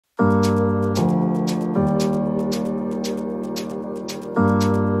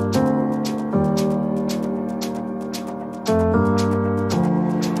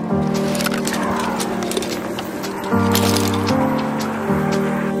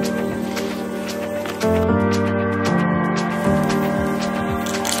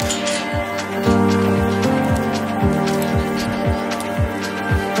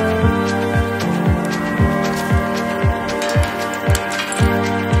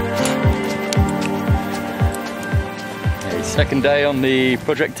Second day on the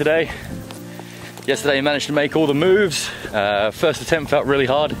project today. Yesterday I managed to make all the moves. First attempt felt really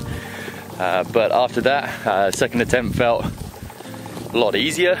hard, but after that, second attempt felt a lot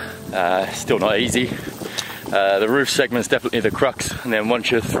easier. Still not easy. The roof segment's definitely the crux, and then once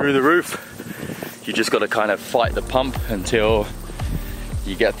you're through the roof, you just got to kind of fight the pump until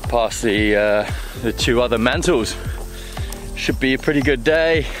you get past the two other mantels. Should be a pretty good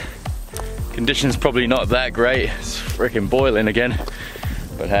day. Conditions probably not that great. It's freaking boiling again,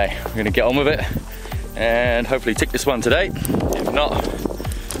 but hey, we're gonna get on with it and hopefully tick this one today. If not,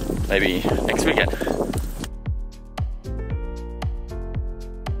 maybe next weekend.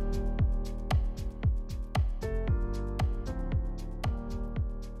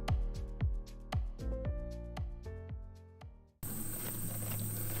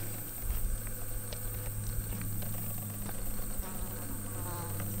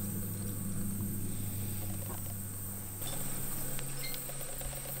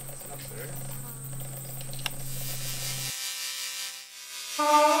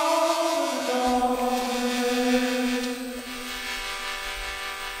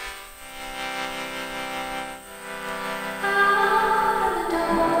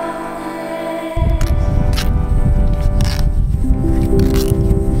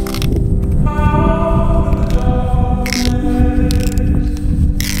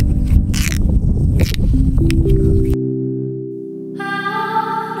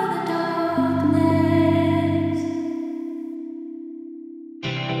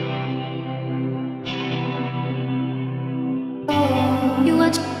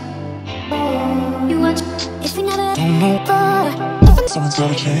 Someone's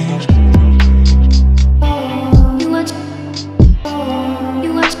gotta change.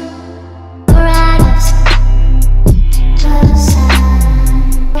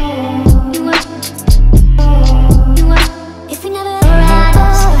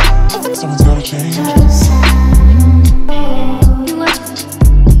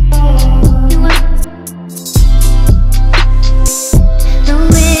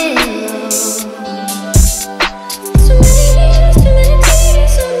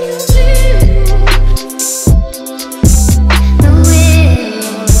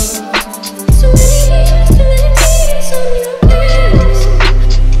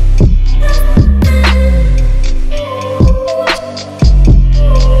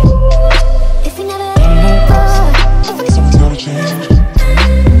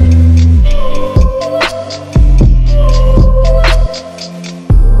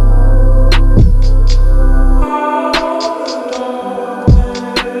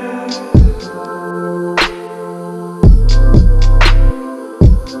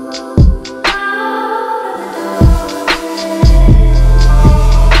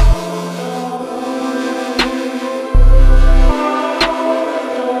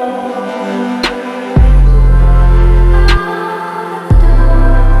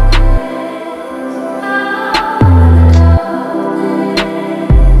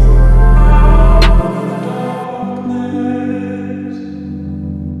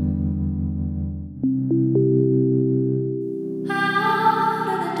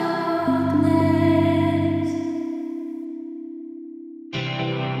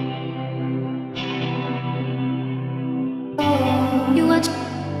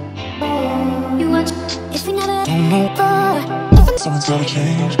 Someone's gotta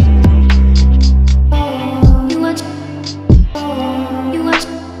change.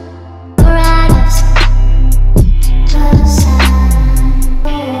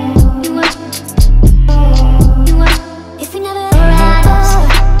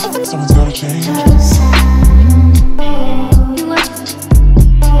 Someone's gotta change. Someone's gotta change.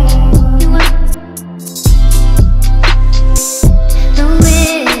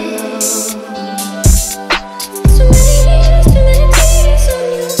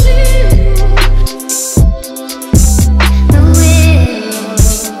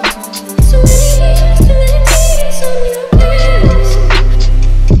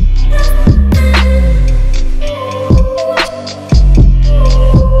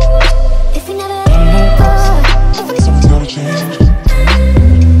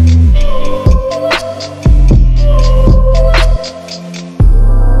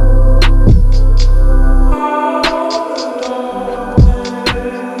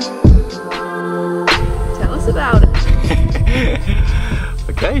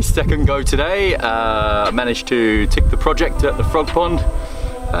 Okay, second go today. Managed to tick the project at the frog pond.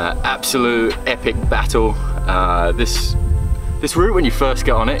 Absolute epic battle. This route, when you first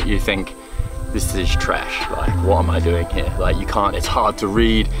get on it, you think this is trash. Like, what am I doing here? Like, you can't, it's hard to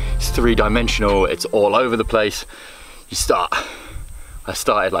read, it's three-dimensional, it's all over the place. I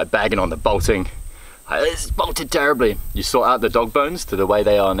started like bagging on the bolting. This is bolted terribly. You sort out the dog bones to the way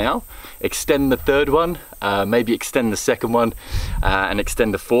they are now, extend the third one, maybe extend the second one, and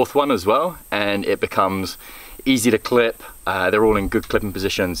extend the fourth one as well, and it becomes easy to clip. They're all in good clipping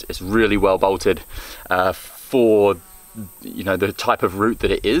positions. It's really well bolted for, you know, the type of route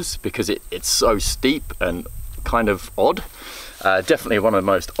that it is, because it's so steep and kind of odd. Definitely one of the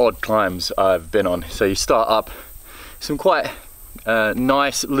most odd climbs I've been on. So you start up some quite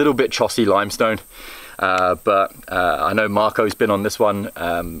nice, little bit chossy limestone. But I know Marco's been on this one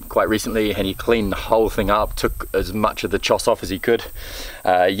quite recently, and he cleaned the whole thing up, took as much of the choss off as he could.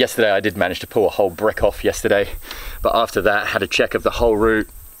 Yesterday I did manage to pull a whole brick off yesterday, but after that had a check of the whole route,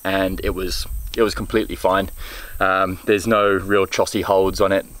 and it was completely fine. There's no real chossy holds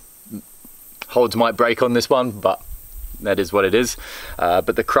on it. Holds might break on this one, but that is what it is.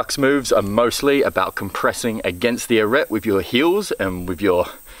 But the crux moves are mostly about compressing against the arete with your heels and with your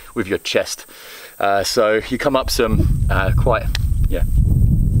chest. So you come up some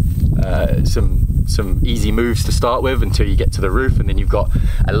some easy moves to start with until you get to the roof, and then you've got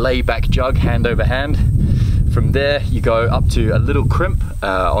a layback jug hand over hand. From there you go up to a little crimp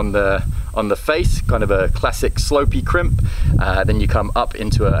on the face, kind of a classic slopey crimp. Then you come up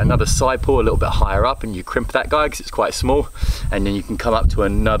into another side pull a little bit higher up, and you crimp that guy because it's quite small, and then you can come up to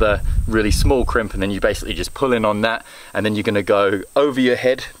another really small crimp, and then you basically just pull in on that, and then you're going to go over your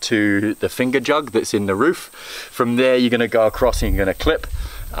head to the finger jug that's in the roof. From there you're going to go across and you're going to clip.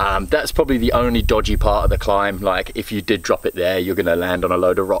 That's probably the only dodgy part of the climb. Like, if you did drop it there, you're going to land on a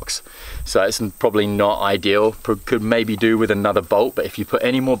load of rocks, so it's probably not ideal. Could maybe do with another bolt, but if you put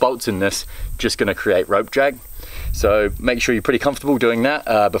any more bolts in this, just going to create rope drag. So make sure you're pretty comfortable doing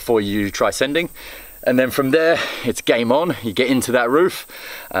that before you try sending. And then from there, it's game on. You get into that roof,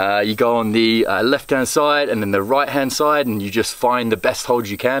 you go on the left-hand side and then the right-hand side, and you just find the best hold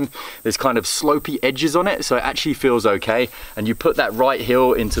you can. There's kind of slopey edges on it, so it actually feels okay. And you put that right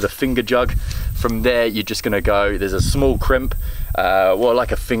heel into the finger jug. From there, you're just gonna go, there's a small crimp, well,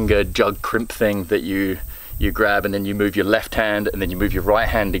 like a finger jug crimp thing that you grab, and then you move your left hand, and then you move your right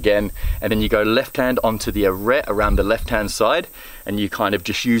hand again, and then you go left hand onto the arete around the left-hand side, and you kind of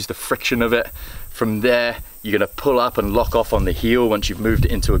just use the friction of it. From there, you're going to pull up and lock off on the heel once you've moved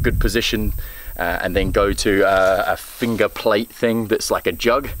it into a good position, and then go to a finger plate thing that's like a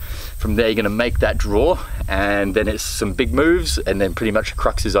jug. From there, you're going to make that draw, and then it's some big moves, and then pretty much the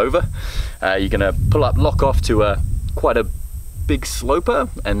crux is over. You're going to pull up, lock off to quite a big sloper,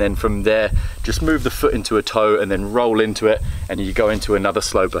 and then from there just move the foot into a toe and then roll into it, and you go into another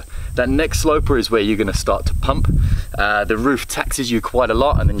sloper. That next sloper is where you're going to start to pump. The roof taxes you quite a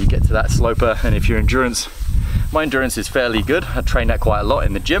lot, and then you get to that sloper, and if your endurance, my endurance is fairly good. I train that quite a lot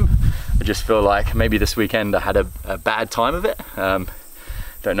in the gym. I just feel like maybe this weekend I had a bad time of it.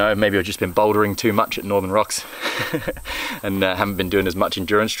 Don't know, maybe I've just been bouldering too much at Northern Rocks and haven't been doing as much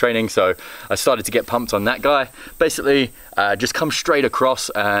endurance training, so I started to get pumped on that guy. Basically, just come straight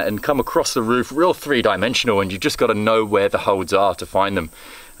across and come across the roof, real three-dimensional, and you've just got to know where the holds are to find them.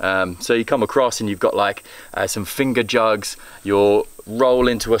 So you come across and you've got like some finger jugs, you'll roll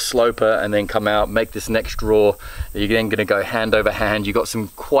into a sloper and then come out, make this next draw. You're then going to go hand over hand. You've got some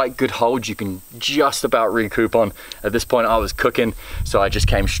quite good holds you can just about recoup on. At this point I was cooking, so I just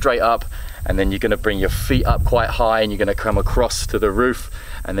came straight up, and then you're going to bring your feet up quite high, and you're going to come across to the roof,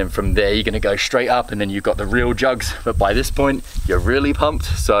 and then from there you're going to go straight up, and then you've got the real jugs. But by this point you're really pumped,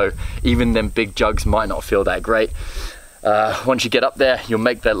 so even them big jugs might not feel that great. Once you get up there, you'll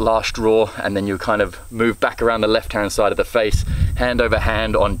make that last draw, and then you'll kind of move back around the left-hand side of the face, hand over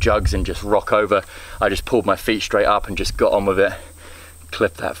hand on jugs, and just rock over. I just pulled my feet straight up and just got on with it,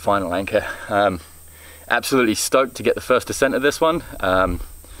 clipped that final anchor. Absolutely stoked to get the first ascent of this one.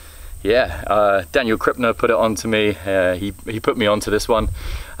 Daniel Krippner put it on to me. He put me onto this one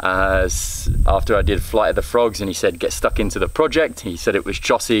after I did Flight of the Frogs, and he said get stuck into the project. He said it was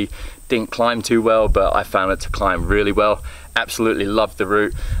chossy, didn't climb too well, but I found it to climb really well. Absolutely loved the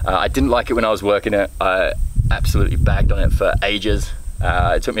route. I didn't like it when I was working it. I absolutely bagged on it for ages.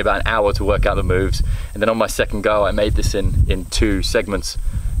 It took me about an hour to work out the moves, and then on my second go I made this in 2 segments.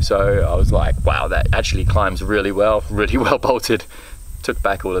 So I was like, wow, that actually climbs really well bolted. Took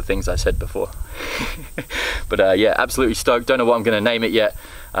back all the things I said before. But yeah, absolutely stoked. Don't know what I'm going to name it yet.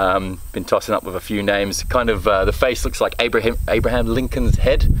 Been tossing up with a few names. Kind of the face looks like Abraham Lincoln's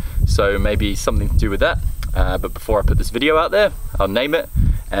head, so maybe something to do with that. But before I put this video out there, I'll name it.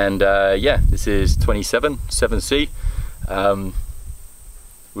 And yeah, this is 27 7C.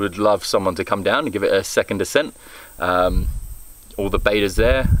 Would love someone to come down and give it a second ascent. All the betas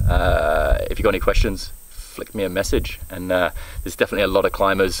there. If you've got any questions, flick me a message. And there's definitely a lot of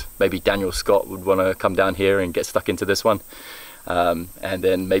climbers. Maybe Daniel Scott would want to come down here and get stuck into this one, and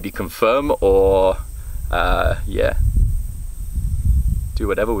then maybe confirm, or yeah, do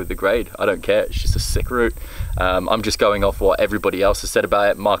whatever with the grade. I don't care, it's just a sick route. I'm just going off what everybody else has said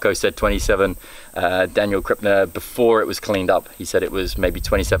about it. Marco said 27, Daniel Krippner, before it was cleaned up, he said it was maybe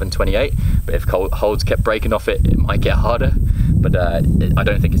 27, 28, but if holds kept breaking off it, it might get harder, but I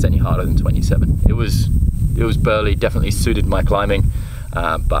don't think it's any harder than 27. It was burly, definitely suited my climbing,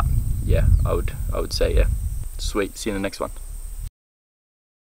 but yeah, I would say yeah. Sweet, see you in the next one.